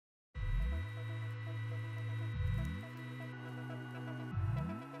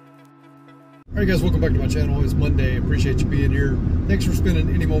Alright guys, welcome back to my channel. It's Monday. Appreciate you being here. Thanks for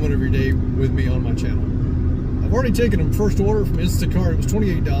spending any moment of your day with me on my channel. I've already taken a first order from Instacart. It was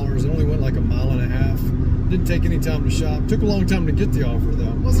 $28. It only went like a mile and a half. Didn't take any time to shop. Took a long time to get the offer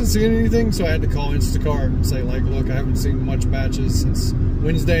though. Wasn't seeing anything, so I had to call Instacart and say like, look, I haven't seen much batches since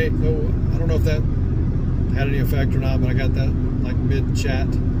Wednesday. So I don't know if that had any effect or not, but I got that like mid-chat.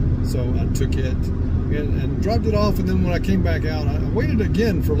 So I took it and dropped it off, and then when I came back out, I waited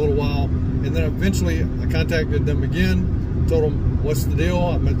again for a little while, and then eventually I contacted them again, told them what's the deal.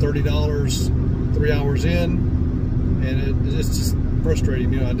 I'm at $30 3 hours in, and it's just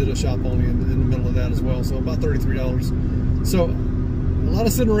frustrating. You know, I did a shop only in the middle of that as well, so about $33. So a lot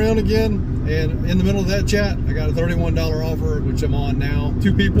of sitting around again, and in the middle of that chat I got a $31 offer, which I'm on now.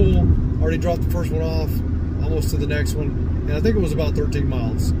 2 people already dropped the first one off, almost to the next one, and I think it was about 13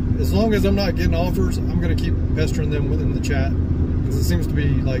 miles. As long as I'm not getting offers, I'm going to keep pestering them within the chat, because it seems to be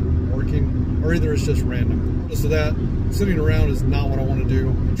like working, or either it's just random. So that sitting around is not what I want to do.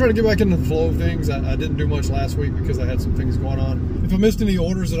 I'm trying to get back into the flow of things. I didn't do much last week because I had some things going on. If I missed any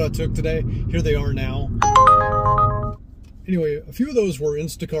orders that I took today, here they are now. Anyway, a few of those were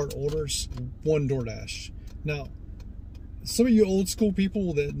Instacart orders, 1 DoorDash. Now, some of you old school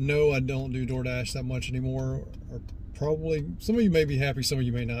people that know I don't do DoorDash that much anymore are probably, some of you may be happy, some of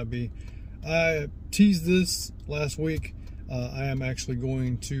you may not be. I teased this last week. I am actually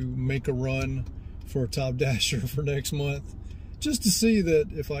going to make a run for a top dasher for next month, just to see that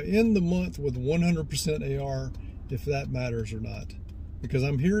if I end the month with 100% AR, if that matters or not. Because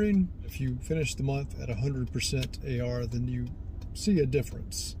I'm hearing if you finish the month at 100% AR, then you see a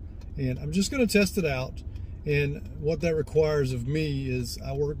difference. And I'm just going to test it out. And what that requires of me is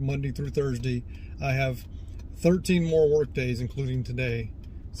I work Monday through Thursday. I have 13 more work days, including today.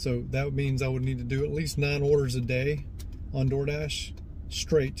 So that means I would need to do at least 9 orders a day on DoorDash,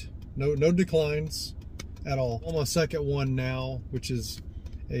 straight. No declines at all. On my second one now, which is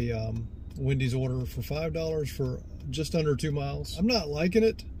a Wendy's order for $5 for just under 2 miles. I'm not liking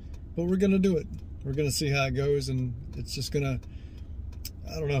it, but we're gonna do it. We're gonna see how it goes, and it's just gonna,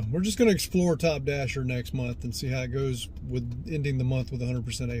 I don't know, we're just gonna explore Top Dasher next month and see how it goes with ending the month with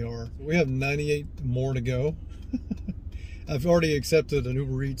 100% AR. We have 98 more to go. I've already accepted an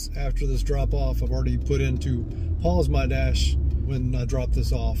Uber Eats after this drop off. I've already put into pause my dash when I drop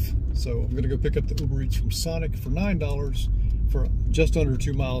this off. So I'm gonna go pick up the Uber Eats from Sonic for $9 for just under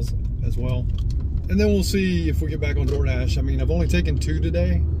 2 miles as well. And then we'll see if we get back on DoorDash. I mean, I've only taken 2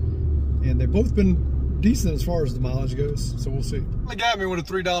 today, and they've both been decent as far as the mileage goes, so we'll see. They got me with a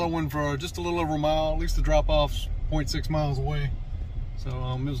 $3 one for just a little over a mile. At least the drop-off's 0.6 miles away. So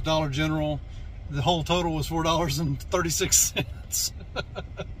it was Dollar General. The whole total was $4.36.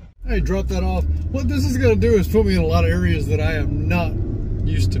 I dropped that off. What this is going to do is put me in a lot of areas that I am not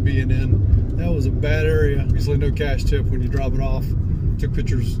used to being in. That was a bad area. Usually no cash tip when you drop it off. Took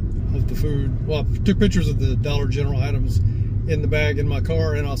pictures of the food. Well, I took pictures of the Dollar General items in the bag in my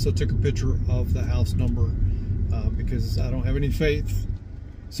car, and also took a picture of the house number because I don't have any faith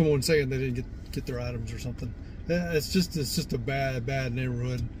someone saying they didn't get their items or something. It's just a bad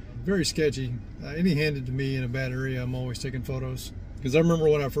neighborhood. Very sketchy. Any handed to me in a bad area, I'm always taking photos. Because I remember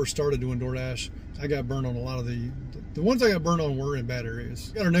when I first started doing DoorDash, I got burned on a lot of the ones I got burned on were in bad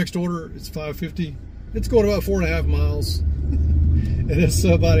areas. Got our next order, it's $5.50. It's going about 4.5 miles. And it's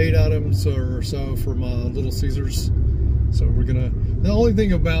about 8 items or so from Little Caesars. So we're gonna, the only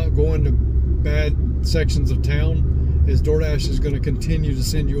thing about going to bad sections of town is DoorDash is gonna continue to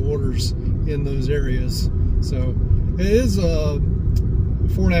send you orders in those areas. So it is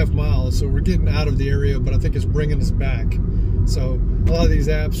 4.5 miles, so we're getting out of the area, but I think it's bringing us back. So a lot of these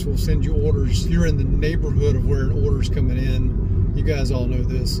apps will send you orders. You're in the neighborhood of where an order's coming in. You guys all know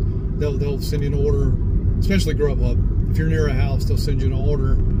this. They'll send you an order, especially Grubhub. If you're near a house, they'll send you an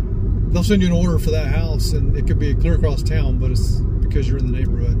order. They'll send you an order for that house, and it could be clear across town, but it's because you're in the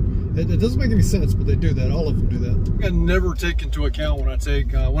neighborhood. It doesn't make any sense, but they do that. All of them do that. I never take into account when I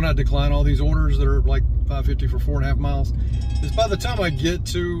decline all these orders that are like $5.50 for 4.5 miles, is by the time I get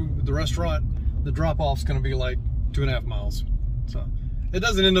to the restaurant, the drop-off's going to be like 2.5 miles. So it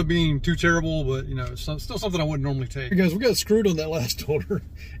doesn't end up being too terrible, but you know, it's still something I wouldn't normally take. Because we got screwed on that last order.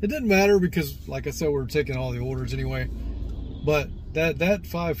 It didn't matter because, like I said, we were taking all the orders anyway. But that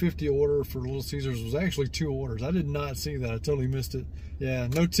 $5.50 order for Little Caesars was actually 2 orders. I did not see that. I totally missed it. Yeah,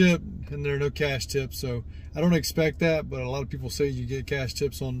 no tip, and there are no cash tips. So I don't expect that, but a lot of people say you get cash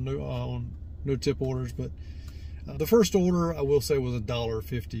tips on no tip orders. But the first order, I will say, was a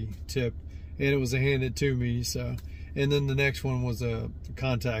 $1.50 tip, and it was handed to me. So. And then the next one was a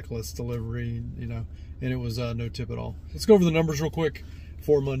contactless delivery, you know, and it was no tip at all. Let's go over the numbers real quick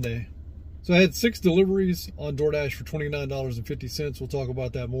for Monday. So I had 6 deliveries on DoorDash for $29.50. We'll talk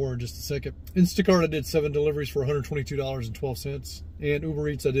about that more in just a second. Instacart, I did 7 deliveries for $122.12. And Uber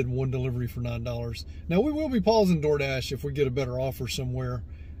Eats, I did 1 delivery for $9. Now, we will be pausing DoorDash if we get a better offer somewhere.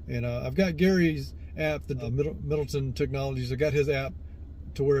 And I've got Gary's app, the Middleton Technologies. I got his app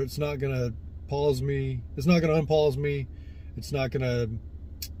to where it's not going to pause me. It's not going to unpause me. It's not going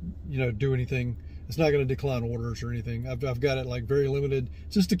to, do anything. It's not going to decline orders or anything. I've got it like very limited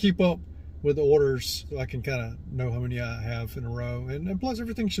just to keep up with the orders so I can kind of know how many I have in a row. And plus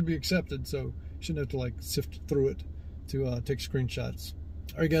everything should be accepted, so shouldn't have to like sift through it to take screenshots.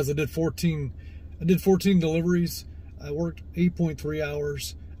 All right, guys, I did 14 deliveries. I worked 8.3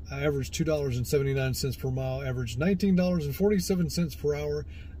 hours. I averaged $2.79 per mile, averaged $19.47 per hour.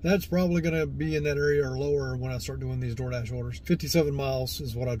 That's probably going to be in that area or lower when I start doing these DoorDash orders. 57 miles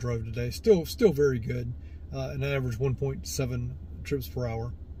is what I drove today. Still very good. And I averaged 1.7 trips per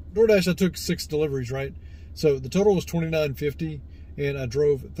hour. DoorDash, I took 6 deliveries, right? So the total was $29.50, and I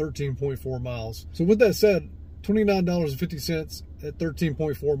drove 13.4 miles. So with that said, $29.50 at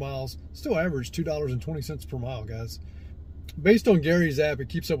 13.4 miles, still averaged $2.20 per mile, guys. Based on Gary's app, it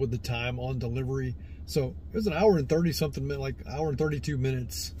keeps up with the time on delivery. So it was an hour and 30 something minutes, like hour and 32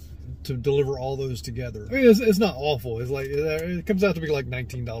 minutes to deliver all those together. I mean, it's not awful. It's like, it comes out to be like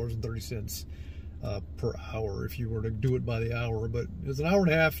 $19.30 per hour if you were to do it by the hour. But it was an hour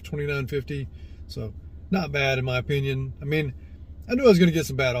and a half, $29.50. So not bad in my opinion. I mean, I knew I was going to get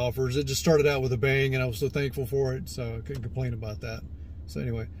some bad offers. It just started out with a bang, and I was so thankful for it. So I couldn't complain about that. So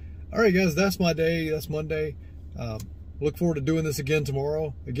anyway, all right, guys, that's my day. That's Monday. Look forward to doing this again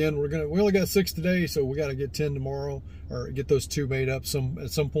tomorrow. Again, we only got 6 today, so we got to get 10 tomorrow, or get those 2 made up at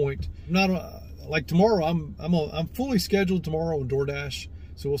some point. Not like tomorrow. I'm fully scheduled tomorrow on DoorDash,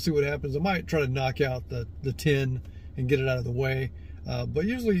 so we'll see what happens. I might try to knock out the 10 and get it out of the way. But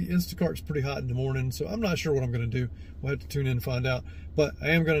usually Instacart's pretty hot in the morning, so I'm not sure what I'm going to do. We'll have to tune in and find out. But I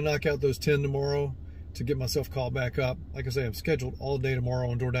am going to knock out those 10 tomorrow to get myself called back up. Like I say, I'm scheduled all day tomorrow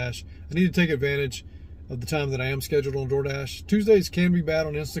on DoorDash. I need to take advantage of the time that I am scheduled on DoorDash. Tuesdays can be bad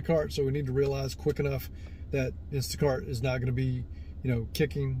on Instacart, so we need to realize quick enough that Instacart is not going to be,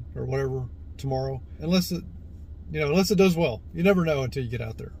 kicking or whatever tomorrow, unless it does well. You never know until you get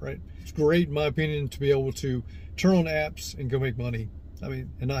out there, right? It's great, in my opinion, to be able to turn on apps and go make money. I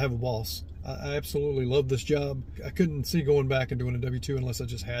mean, and not have a boss. I absolutely love this job. I couldn't see going back and doing a W-2 unless I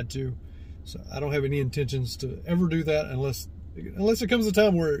just had to. So I don't have any intentions to ever do that unless it comes a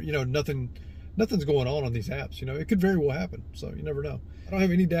time where, nothing's going on these apps. It could very well happen. So you never know. I don't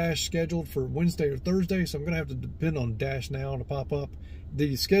have any Dash scheduled for Wednesday or Thursday, so I'm going to have to depend on Dash Now to pop up.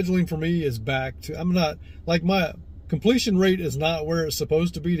 The scheduling for me is back to, I'm not, like my completion rate is not where it's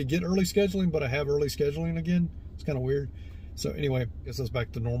supposed to be to get early scheduling, but I have early scheduling again. It's kind of weird. So anyway, I guess that's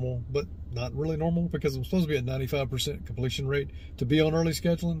back to normal, but not really normal because I'm supposed to be at 95% completion rate to be on early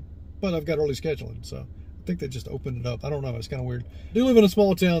scheduling, but I've got early scheduling, so I think they just opened it up. I don't know. It's kind of weird. I do live in a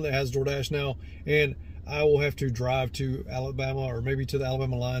small town that has DoorDash now, and I will have to drive to Alabama or maybe to the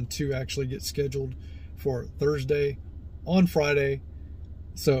Alabama line to actually get scheduled for Thursday on Friday.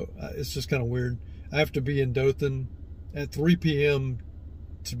 So it's just kind of weird. I have to be in Dothan at 3 p.m.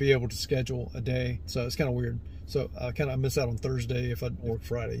 to be able to schedule a day. So it's kind of weird. So I kind of miss out on Thursday if I work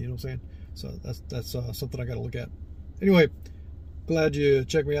Friday. You know what I'm saying? So that's something I got to look at. Anyway, glad you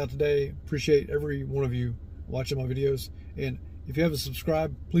checked me out today. Appreciate every one of you watching my videos. And if you haven't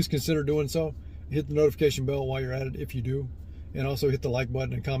subscribed, please consider doing so. Hit the notification bell while you're at it if you do. And also hit the like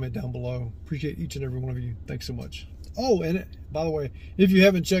button and comment down below. Appreciate each and every one of you. Thanks so much. Oh, and by the way, if you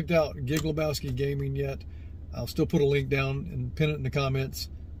haven't checked out Gig Lebowski Gaming yet, I'll still put a link down and pin it in the comments.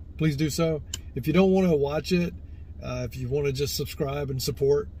 Please do so. If you don't want to watch it, if you want to just subscribe and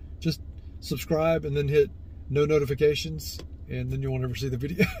support, just subscribe and then hit no notifications, and then you won't ever see the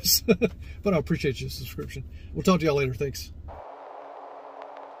videos. But I appreciate your subscription. We'll talk to y'all later. Thanks.